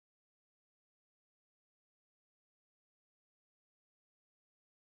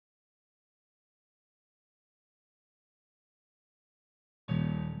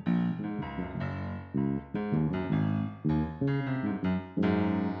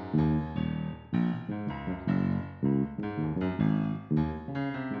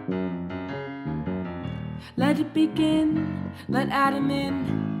Let it begin, let Adam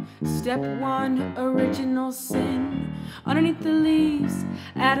in. Step one, original sin. Underneath the leaves,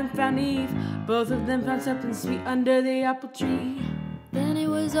 Adam found Eve. Both of them found something sweet under the apple tree. Then it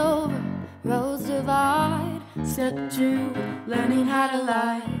was over, roads divide. Step two, learning how to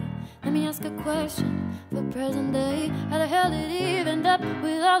lie. Let me ask a question for present day. How the hell did Eve end up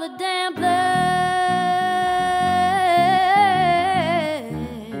with all the damn blame?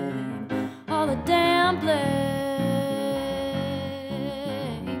 All the damn blame.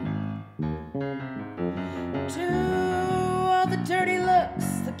 To all the dirty looks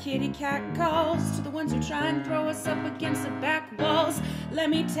the kitty cat calls, to the ones who try and throw us up against the back walls, let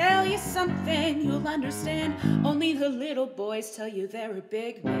me tell you something you'll understand. Only the little boys tell you they're a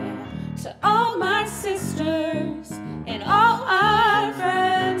big man. To all my sisters and all our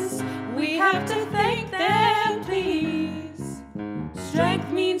friends, we have to thank them, please.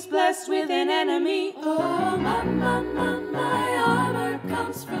 Strength means blessed with an enemy. Oh, my armor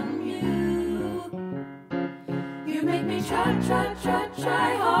comes from you. You make me try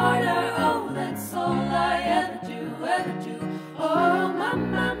harder. Oh, that's all I ever do. Oh, my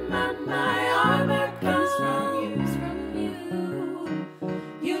armor comes from you.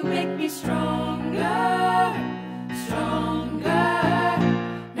 You make me stronger.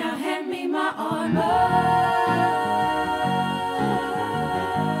 Now hand me my armor.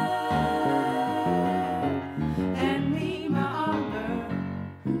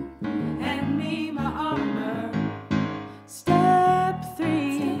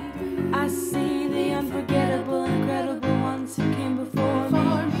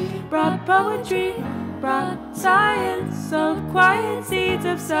 Brought poetry, brought science, sowed quiet seeds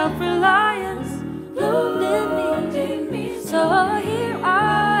of self-reliance. Bloomed in me, so here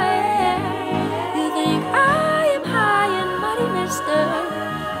I am. You think I am high and mighty, mister?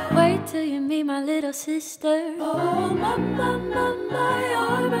 Wait till you meet my little sister. Oh, my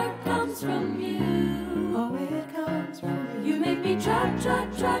armor comes from you. Oh, it comes from you. You make me try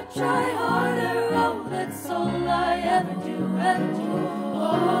harder. Oh, that's all I ever do.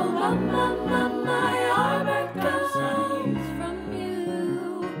 Oh, my armor comes from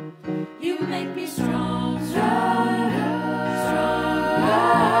you. You make me stronger.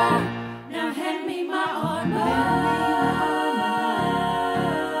 Now hand me my armor.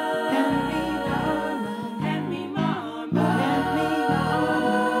 Hand me my armor.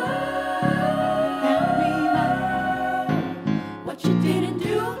 What you didn't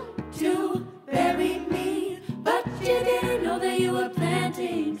do to bury me, but you didn't know that you were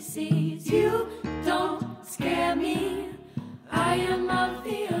planting seeds. You don't scare me. I am of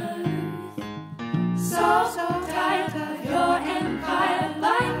the earth. So tired of your empire.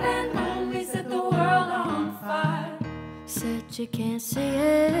 Blind men only set the world on fire. Said you can't see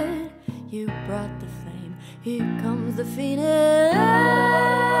it. You brought the flame. Here comes the phoenix.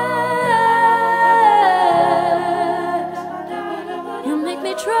 You make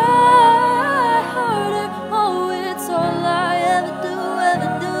me try harder. Oh, it's all I ever do.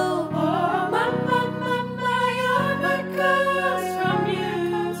 Oh, my armor comes from you.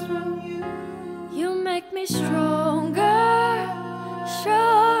 You make me stronger.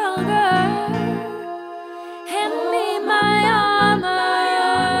 Hand me my armor.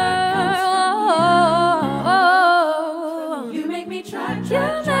 You make me try.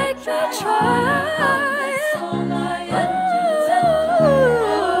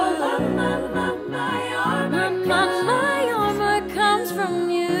 My armor comes from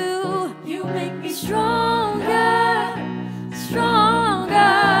you. You make me stronger.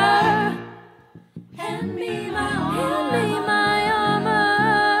 Hand me my armor.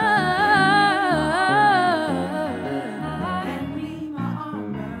 Hand me my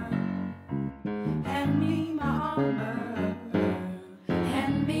armor. Hand me my armor.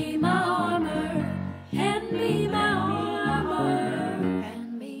 Hand me my armor. Hand me my armor.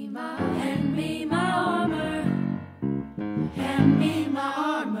 Hand me my armor. Hand me my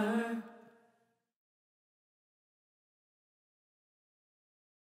armor.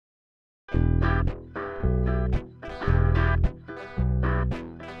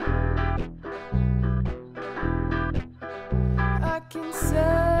 I can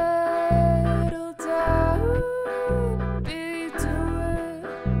settle down, be doing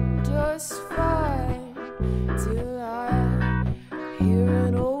just fine till I hear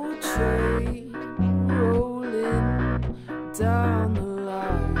an old train rolling down the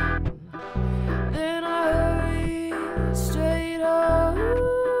line. Then I hurry straight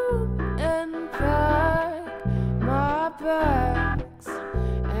home and pack my bags.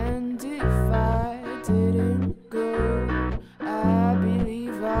 And if I didn't go, I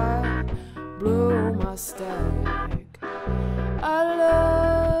believe I'd blow my stack.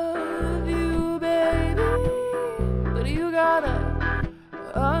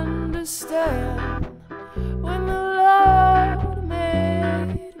 understand when the Lord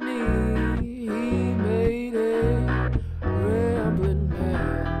made me, he made a rambling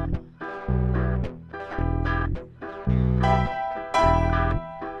man.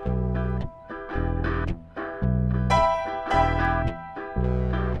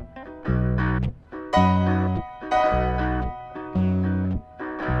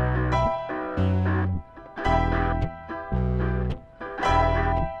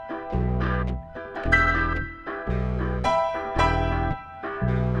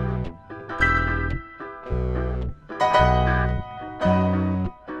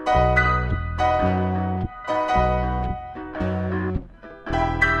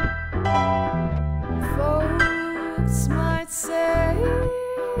 Folks might say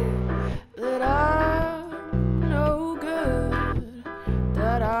that I'm no good,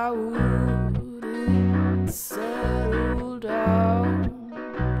 that I wouldn't settle down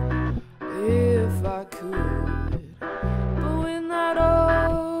if I could. But when that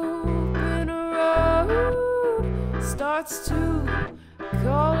open road starts to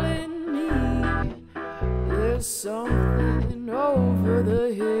calling me, there's something over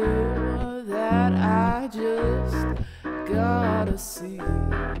the hill that I just gotta see.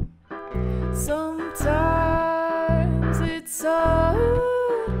 Sometimes it's hard,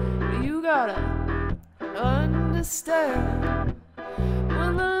 but you gotta understand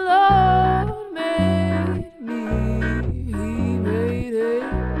when the Lord made me, he made a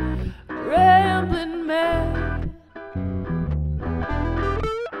rambling man.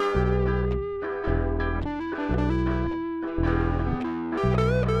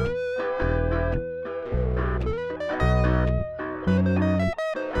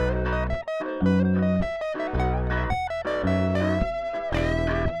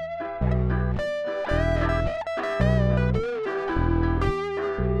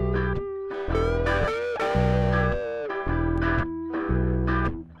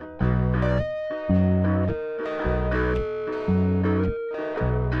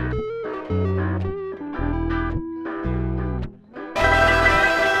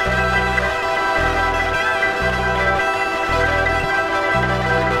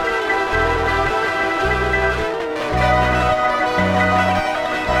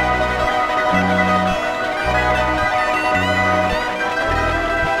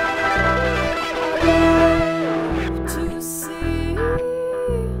 To see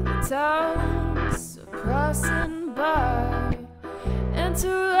the towns passing by and to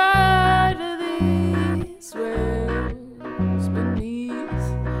ride these rails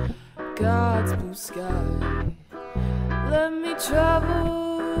beneath God's blue sky. Let me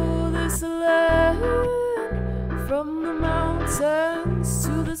travel this land from the mountains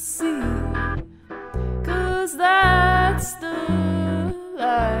to the sea, 'cause that's the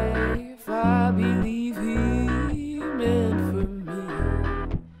life I believe he meant for me.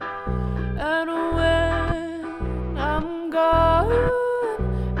 And when I'm gone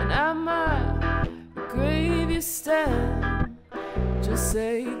and at my grave you stand, just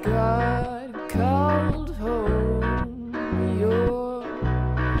say God called home your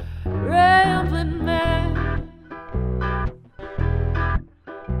rambling man.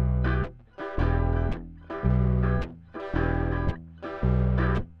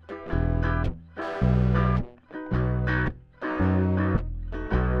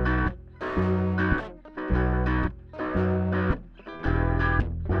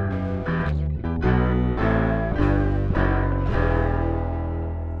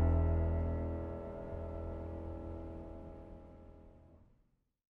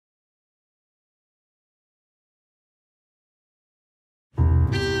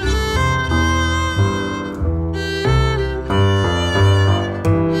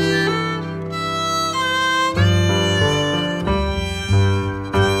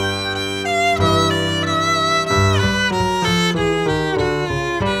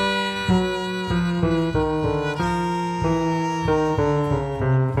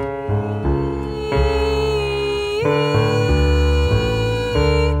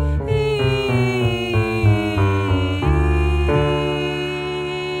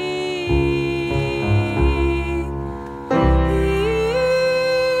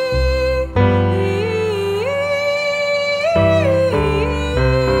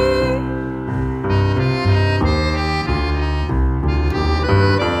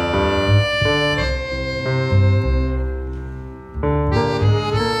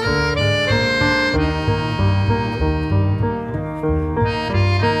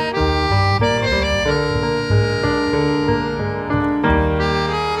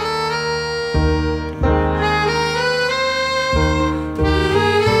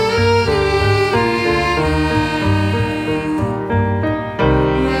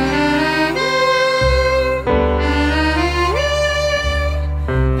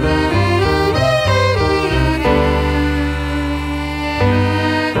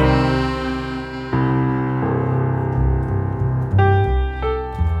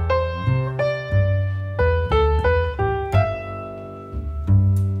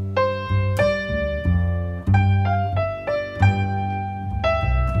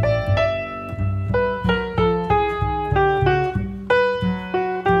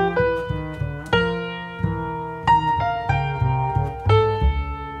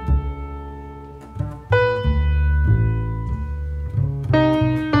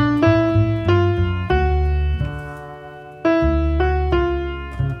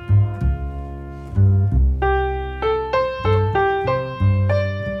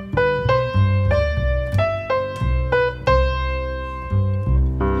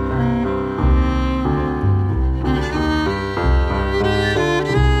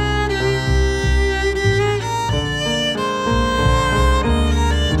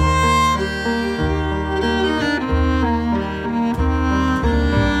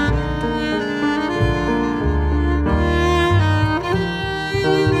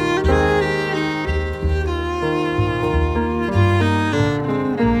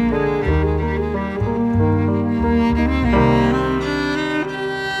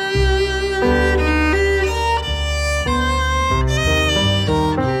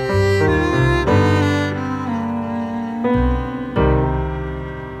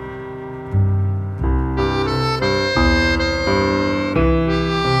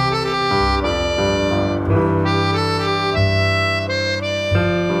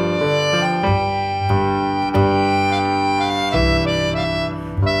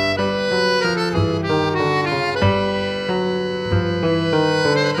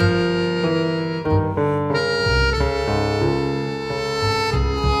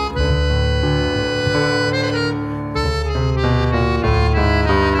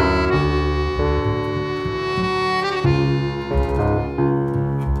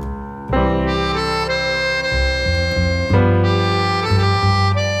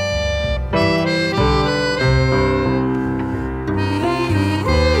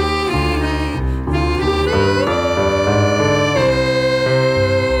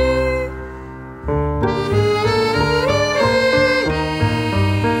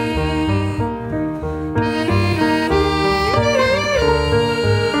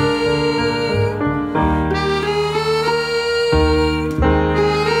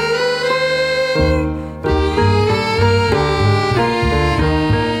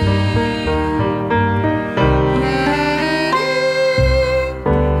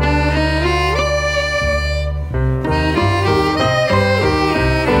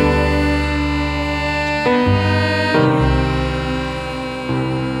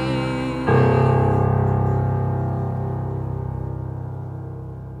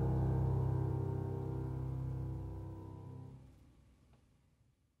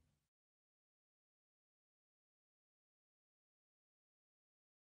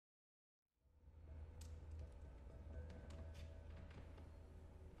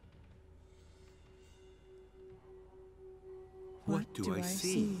 do I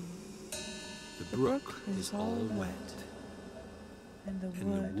see? The brook is all wet, and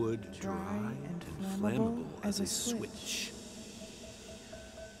the wood dry and flammable as a switch.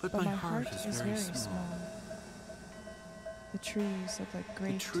 But my heart is very small. The trees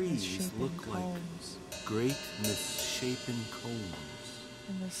look like great misshapen cones.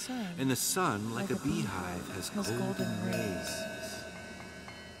 And the sun, like a beehive, has golden rays.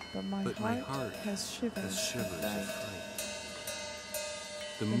 But my heart has shivers of fright.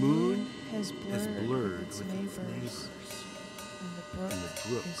 The moon has blurred with its neighbors, and the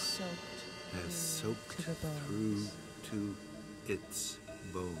brook has soaked through to its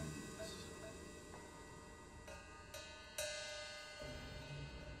bones.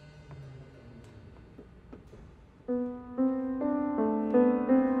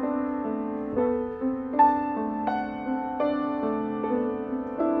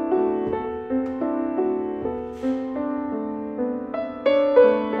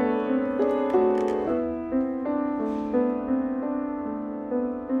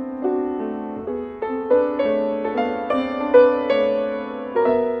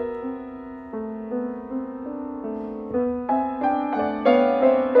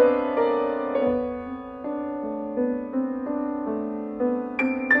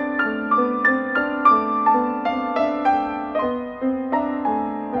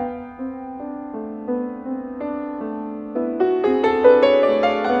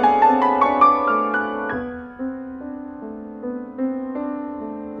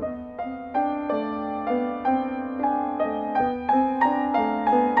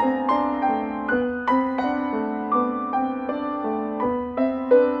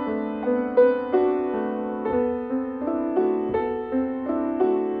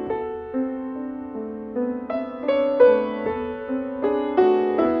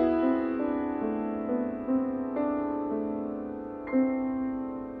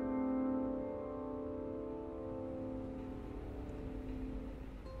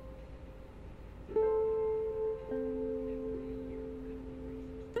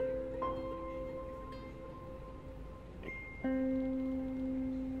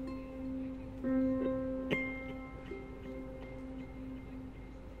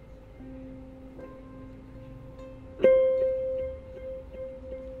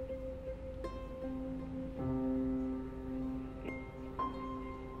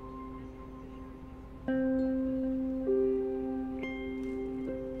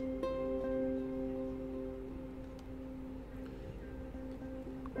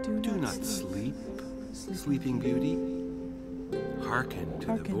 Do not sleep, sleeping beauty. Hearken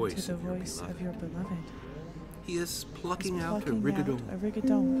to the voice of your beloved. He is plucking out a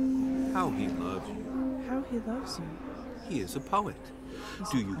rigaudon. How he loves you. How he loves you. He is a poet.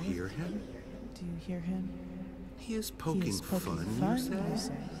 Do you hear him? Do you hear him? He is poking fun, you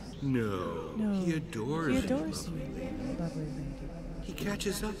say? No, he adores you, lovely lady. He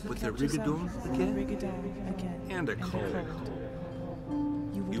catches up with a rigaudon again, and a cold.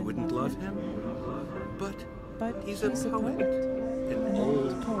 You wouldn't love him? But he's a poet, an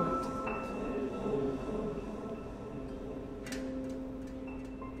old poet.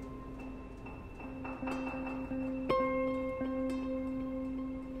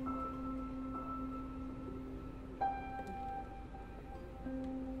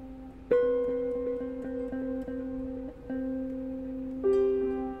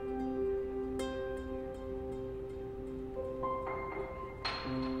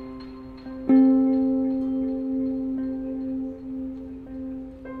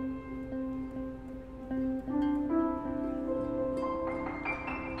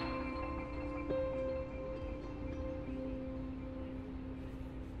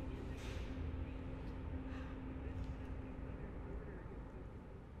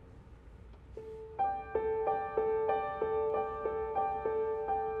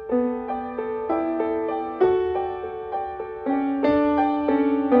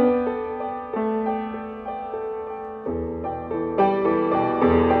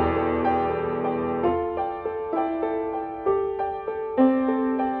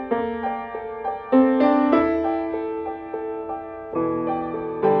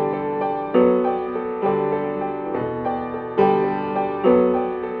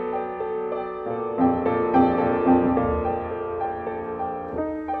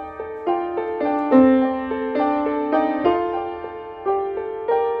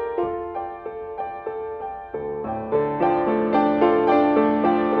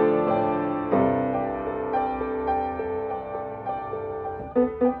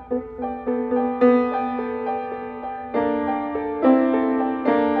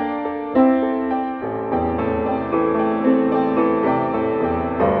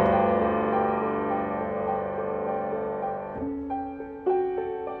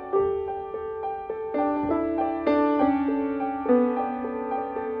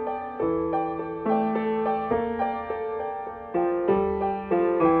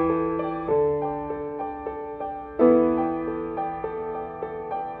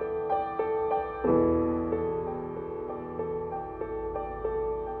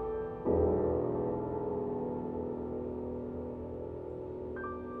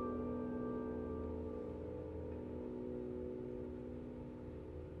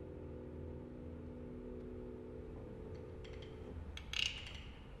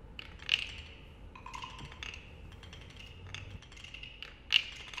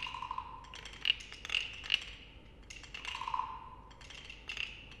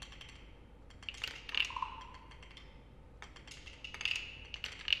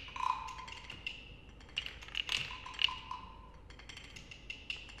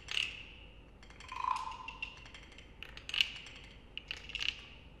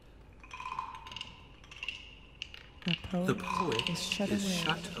 The poet is shut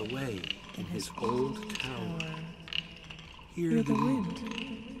away in his old tower. Hear the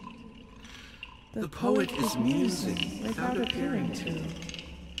wind. The poet is musing without appearing to.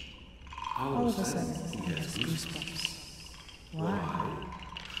 All of a sudden, he has goosebumps. Why?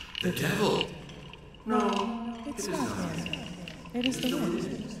 The devil! No, it's not him. It is the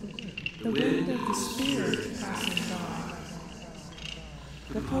wind. The wind of the spirit passing by.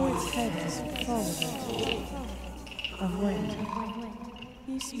 The poet's head is full of wind.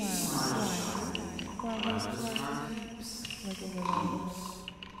 He smiles slyly while his heart leaps like a willow.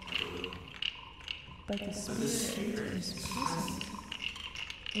 But the spirit is present.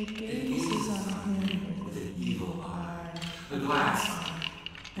 It gazes on him with an evil eye, a glass eye,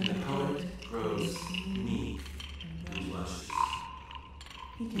 and the poet grows meek and blushes.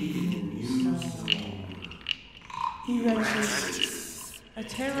 He can muse no more. He retches a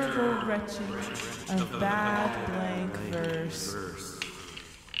terrible retching of bad blank verse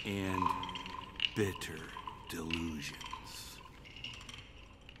and bitter delusions.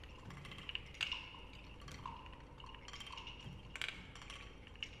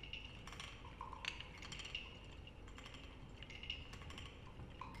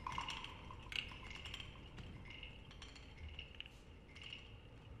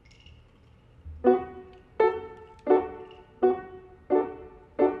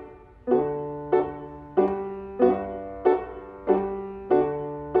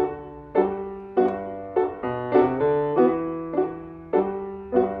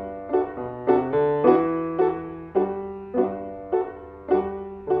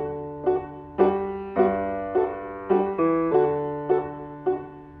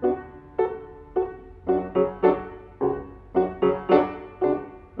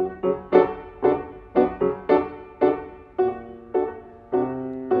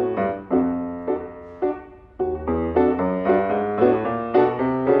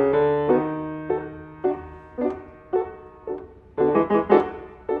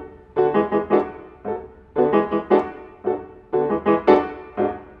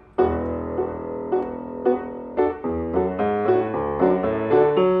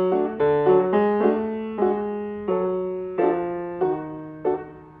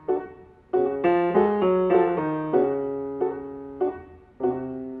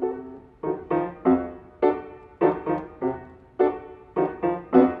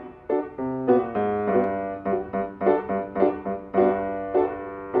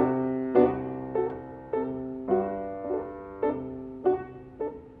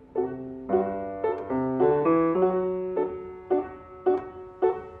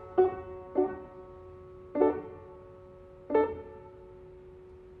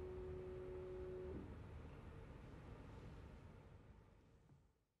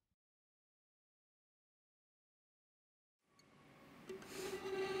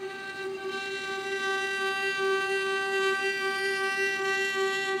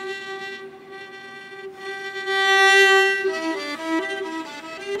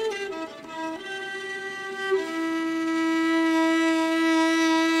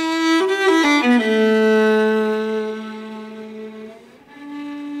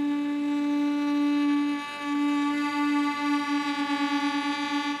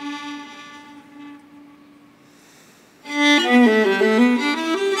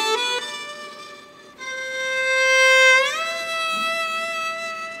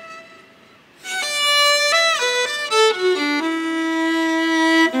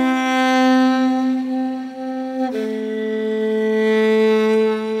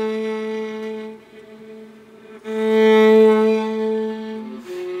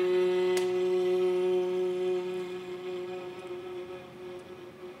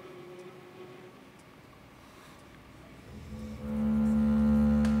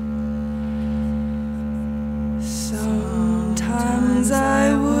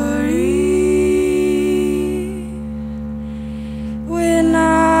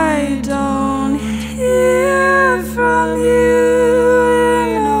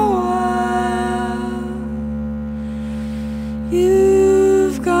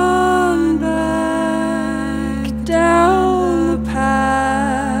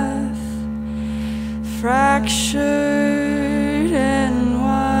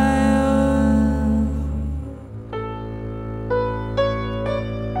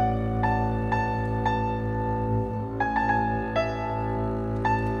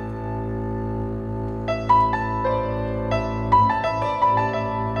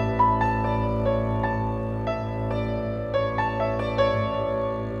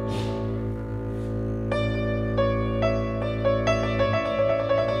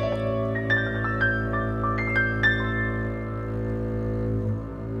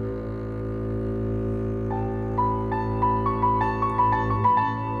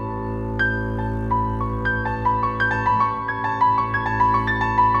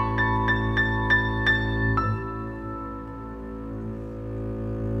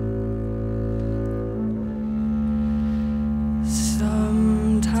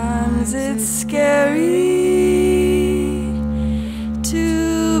 Sometimes it's scary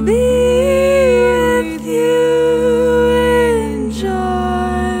to be with you in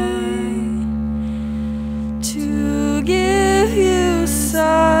joy, to give you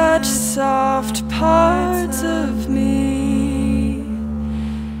such soft parts of me,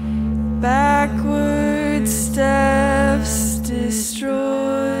 backward steps destroy.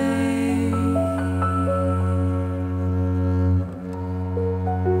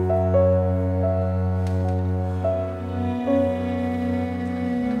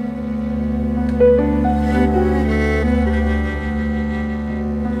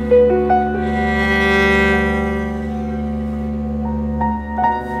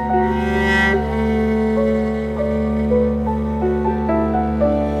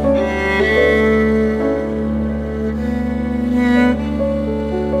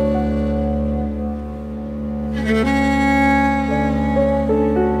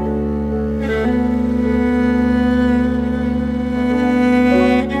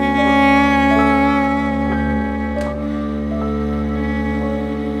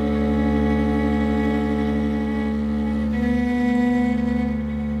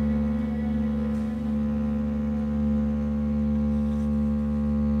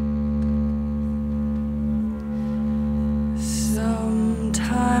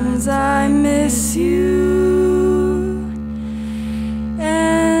 Sometimes I miss you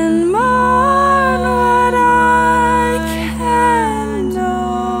and mourn what I can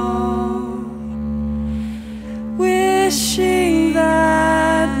know, wishing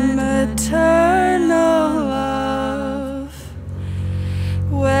that maternal love,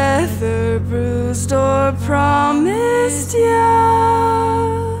 whether bruised or promised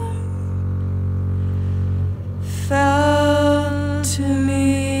young, felt to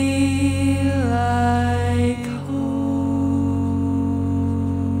me like home.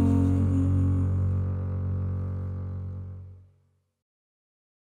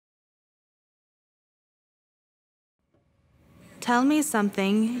 Tell me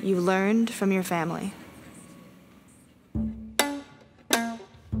something you learned from your family.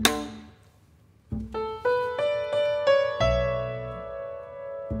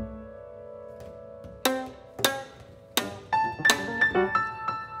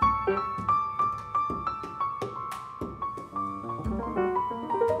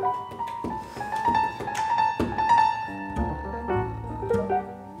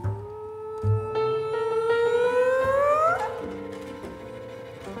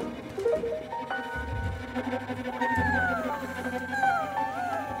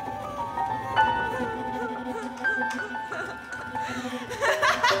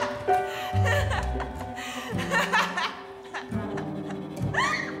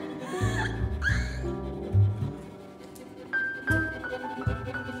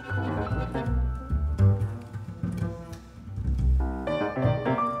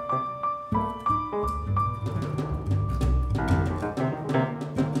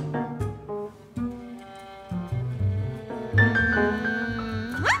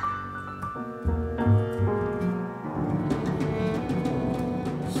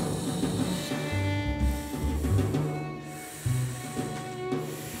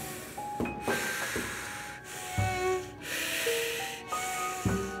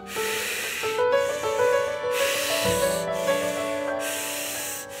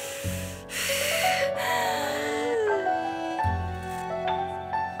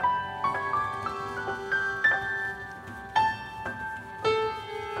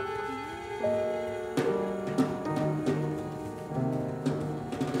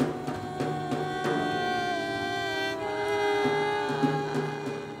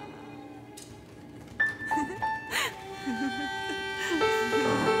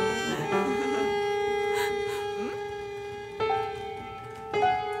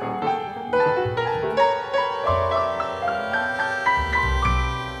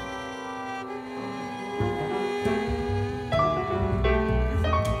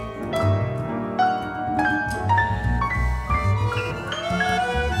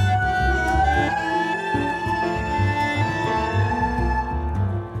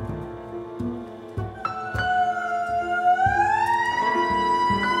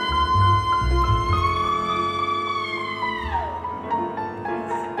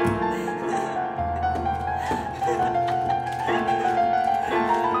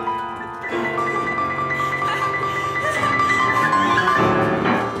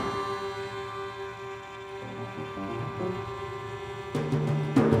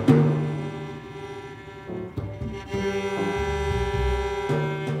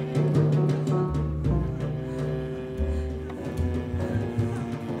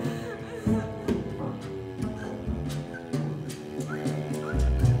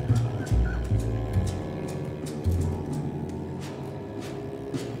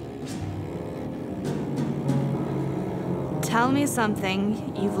 Tell me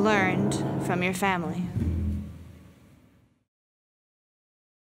something you've learned from your family.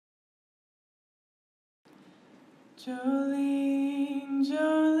 Jolene,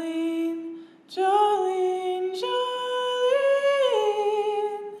 Jolene, Jolene.